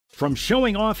From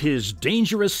showing off his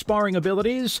dangerous sparring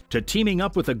abilities to teaming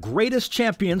up with the greatest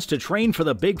champions to train for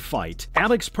the big fight,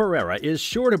 Alex Pereira is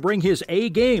sure to bring his A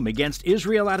game against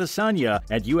Israel Adesanya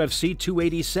at UFC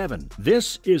 287.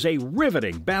 This is a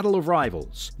riveting battle of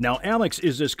rivals. Now, Alex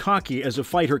is as cocky as a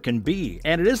fighter can be,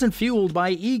 and it isn't fueled by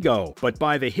ego, but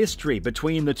by the history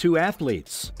between the two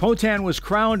athletes. Poatan was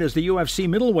crowned as the UFC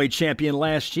middleweight champion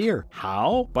last year.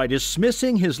 How? By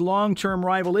dismissing his long-term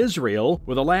rival Israel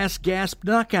with a last-gasp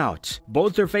knockout.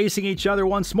 Both are facing each other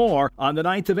once more on the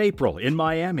 9th of April in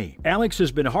Miami. Alex has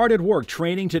been hard at work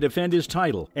training to defend his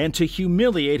title and to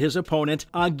humiliate his opponent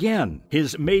again.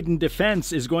 His maiden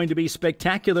defense is going to be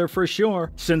spectacular for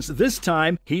sure, since this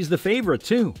time he's the favorite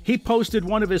too. He posted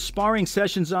one of his sparring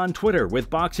sessions on Twitter with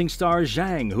boxing star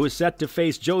Zhang, who is set to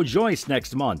face Joe Joyce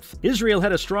next month. Israel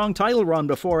had a strong title run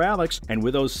before Alex, and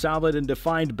with those solid and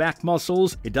defined back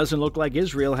muscles, it doesn't look like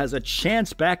Israel has a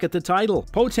chance back at the title.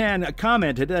 Poatan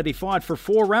commented that he fought for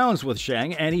 4 rounds with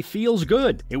Zhang and he feels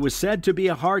good. It was said to be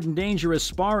a hard and dangerous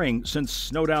sparring,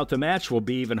 since no doubt the match will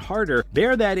be even harder.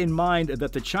 Bear that in mind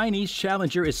that the Chinese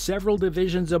challenger is several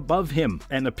divisions above him,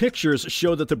 and the pictures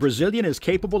show that the Brazilian is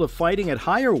capable of fighting at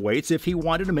higher weights if he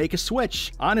wanted to make a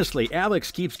switch. Honestly, Alex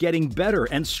keeps getting better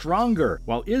and stronger,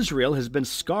 while Israel has been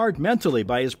scarred mentally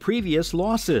by his previous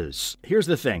losses. Here's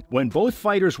the thing, when both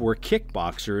fighters were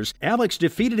kickboxers, Alex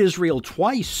defeated Israel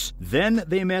twice. Then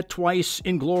they met twice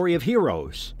in Glory of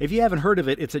Heroes. If you haven't heard of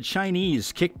it, it's a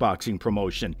Chinese kickboxing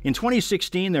promotion. In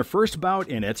 2016, their first bout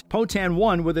in it, Poatan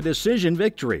won with a decision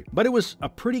victory, but it was a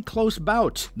pretty close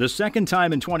bout. The second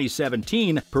time in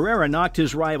 2017, Pereira knocked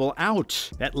his rival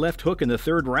out. That left hook in the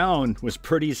 3rd round was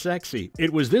pretty sexy.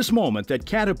 It was this moment that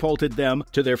catapulted them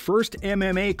to their first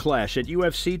MMA clash at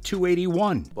UFC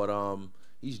 281. But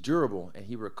he's durable and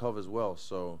he recovers well,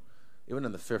 so even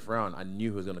in the 5th round, I knew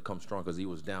he was going to come strong because he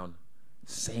was down.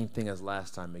 Same thing as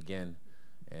last time again.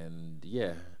 And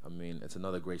yeah, I mean, it's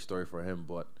another great story for him,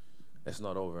 but it's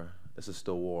not over. This is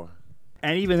still war.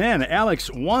 And even then,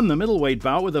 Alex won the middleweight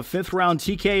bout with a 5th round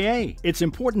TKA. It's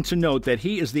important to note that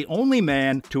he is the only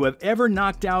man to have ever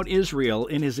knocked out Israel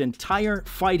in his entire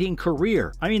fighting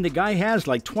career. I mean, the guy has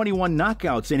like 21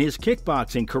 knockouts in his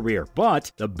kickboxing career,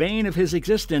 but the bane of his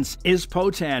existence is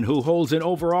Poatan, who holds an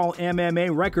overall MMA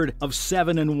record of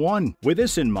 7-1. With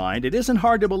this in mind, it isn't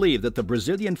hard to believe that the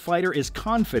Brazilian fighter is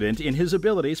confident in his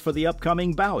abilities for the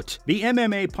upcoming bout. The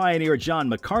MMA pioneer John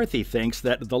McCarthy thinks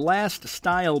that the last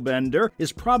style bender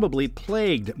is probably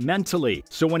plagued mentally,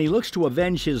 so when he looks to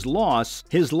avenge his loss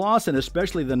and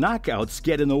especially the knockouts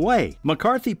get in the way.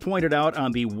 McCarthy pointed out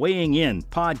on the Weighing In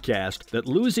podcast that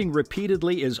losing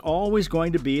repeatedly is always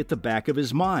going to be at the back of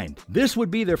his mind. This would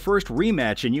be their first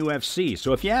rematch in UFC,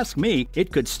 so if you ask me,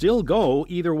 it could still go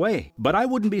either way. But I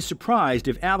wouldn't be surprised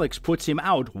if Alex puts him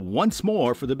out once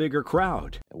more for the bigger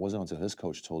crowd. It wasn't until his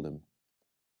coach told him,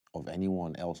 of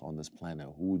anyone else on this planet,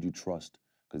 who would you trust?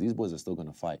 Because these boys are still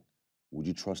going to fight. Would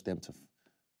you trust them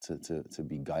to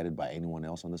be guided by anyone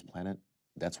else on this planet?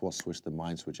 That's what switched the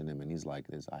mind switch in him, and he's like,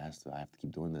 I have to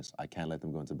keep doing this. I can't let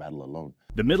them go into battle alone.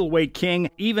 The middleweight king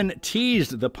even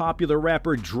teased the popular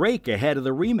rapper Drake ahead of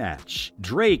the rematch.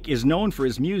 Drake is known for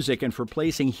his music and for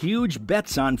placing huge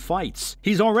bets on fights.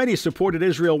 He's already supported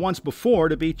Israel once before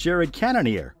to beat Jared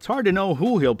Cannonier. It's hard to know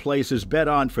who he'll place his bet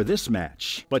on for this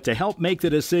match. But to help make the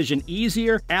decision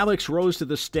easier, Alex rose to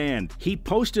the stand. He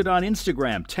posted on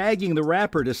Instagram, tagging the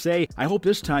rapper to say, "I hope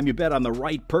this time you bet on the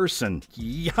right person."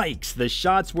 Yikes, the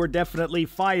shots were definitely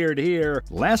fired here.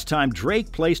 Last time,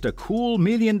 Drake placed a cool $1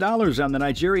 million on the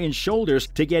Nigerian's shoulders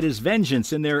to get his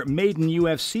vengeance in their maiden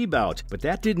UFC bout, but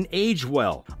that didn't age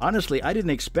well. Honestly, I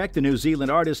didn't expect the New Zealand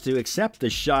artist to accept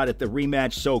the shot at the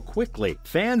rematch so quickly.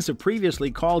 Fans have previously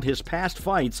called his past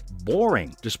fights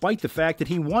boring, despite the fact that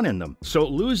he won in them. So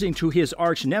losing to his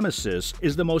arch nemesis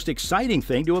is the most exciting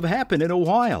thing to have happened in a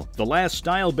while. The last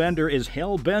style bender is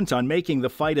hell-bent on making the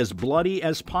fight as bloody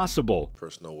as possible.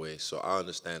 Personal way, so I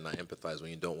understand, I empathize when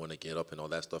you don't want to get up and all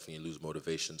that stuff and you lose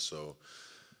motivation. So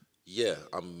yeah,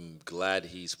 I'm glad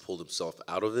he's pulled himself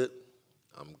out of it.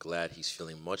 I'm glad he's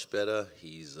feeling much better.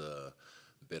 He's a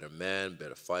better man,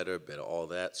 better fighter, better all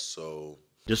that. So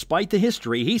despite the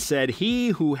history, he said he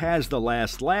who has the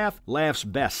last laugh laughs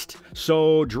best.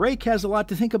 So Drake has a lot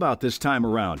to think about this time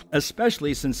around,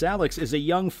 especially since Alex is a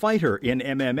young fighter in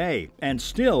MMA and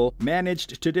still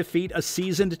managed to defeat a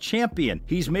seasoned champion.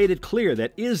 He's made it clear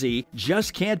that Izzy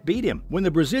just can't beat him. When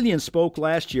the Brazilian spoke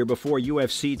last year before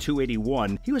UFC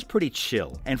 281, he was pretty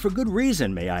chill, and for good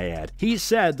reason, may I add. He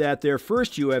said that their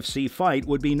first UFC fight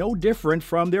would be no different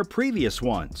from their previous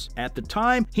ones. At the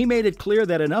time, he made it clear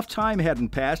that enough time hadn't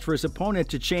passed for his opponent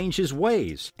to change his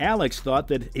ways. Alex thought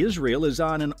that Israel is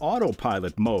on an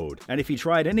autopilot mode, and if he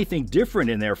tried anything different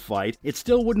in their fight, it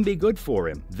still wouldn't be good for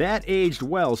him. That aged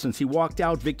well since he walked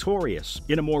out victorious.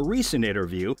 In a more recent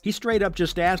interview, he straight up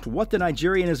just asked what the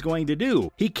Nigerian is going to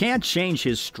do. He can't change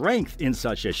his strength in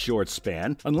such a short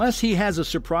span. Unless he has a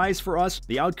surprise for us,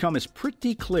 the outcome is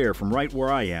pretty clear from right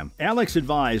where I am. Alex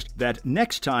advised that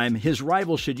next time his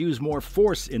rival should use more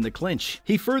force in the clinch.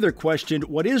 He further questioned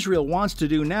what Israel wants to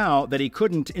do now that he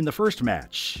couldn't in the first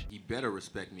match. He better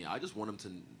respect me. I just want him to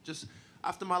just,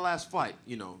 after my last fight,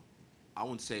 I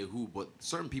wouldn't say who, but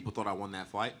certain people thought I won that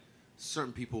fight.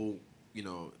 Certain people,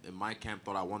 in my camp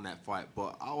thought I won that fight.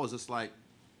 But I was just like,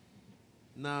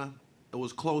 nah, it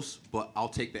was close, but I'll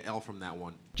take the L from that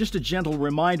one. Just a gentle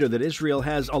reminder that Israel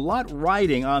has a lot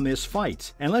riding on this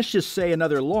fight, and let's just say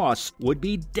another loss would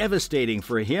be devastating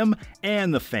for him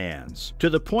and the fans, to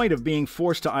the point of being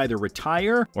forced to either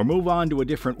retire or move on to a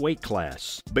different weight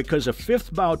class, because a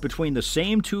fifth bout between the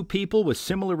same two people with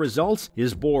similar results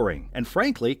is boring, and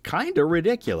frankly, kinda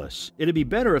ridiculous. It'd be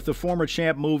better if the former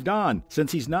champ moved on,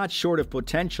 since he's not short of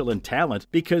potential and talent,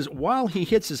 because while he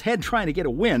hits his head trying to get a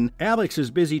win, Alex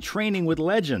is busy training with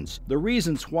legends. The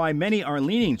reasons why many are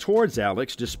leaning towards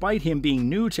Alex, despite him being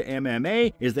new to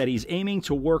MMA, is that he's aiming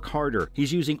to work harder.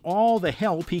 He's using all the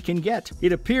help he can get.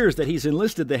 It appears that he's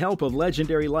enlisted the help of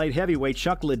legendary light heavyweight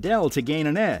Chuck Liddell to gain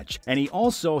an edge, and he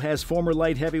also has former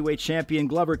light heavyweight champion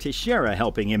Glover Teixeira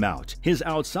helping him out. His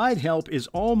outside help is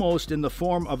almost in the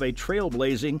form of a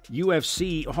trailblazing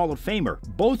UFC Hall of Famer.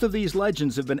 Both of these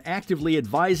legends have been actively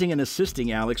advising and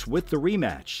assisting Alex with the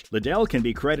rematch. Liddell can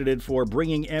be credited for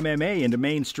bringing MMA into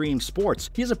mainstream sports.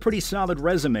 He has a pretty solid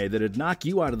resume that'd knock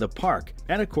you out of the park,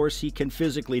 and of course he can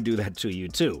physically do that to you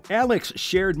too. Alex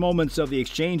shared moments of the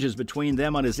exchanges between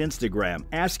them on his Instagram,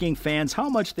 asking fans how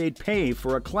much they'd pay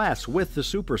for a class with the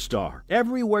superstar.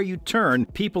 Everywhere you turn,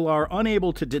 people are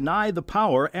unable to deny the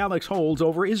power Alex holds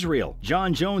over Israel.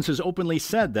 John Jones has openly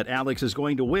said that Alex is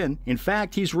going to win. In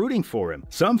fact, he's rooting for him.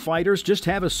 Some fighters just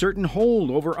have a certain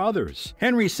hold over others.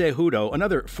 Henry Cejudo,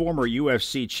 another former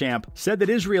UFC champ, said that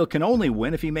Israel can only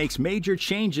win if he makes major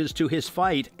changes to his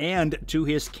fight and to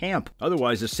his camp.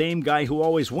 Otherwise, the same guy who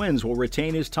always wins will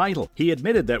retain his title. He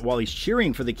admitted that while he's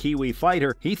cheering for the Kiwi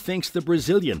fighter, he thinks the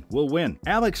Brazilian will win.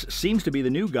 Alex seems to be the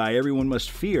new guy everyone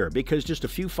must fear because just a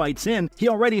few fights in, he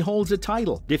already holds a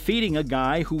title, defeating a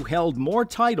guy who held more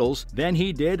titles than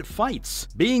he did fights.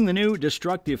 Being the new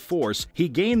destructive force, he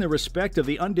gained the respect of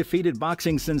the undefeated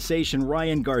boxing sensation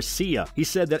Ryan Garcia. He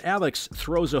said that Alex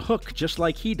throws a hook just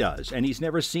like he does, and he's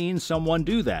never seen someone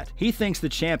do that. He thinks the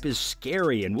champ is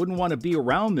scary and wouldn't want to be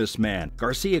around this man.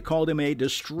 Garcia called him a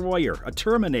destroyer, a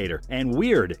terminator, and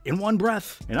weird in one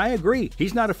breath. And I agree,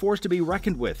 he's not a force to be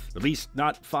reckoned with, at least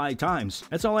not 5 times.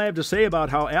 That's all I have to say about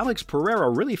how Alex Pereira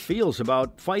really feels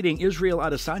about fighting Israel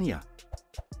Adesanya.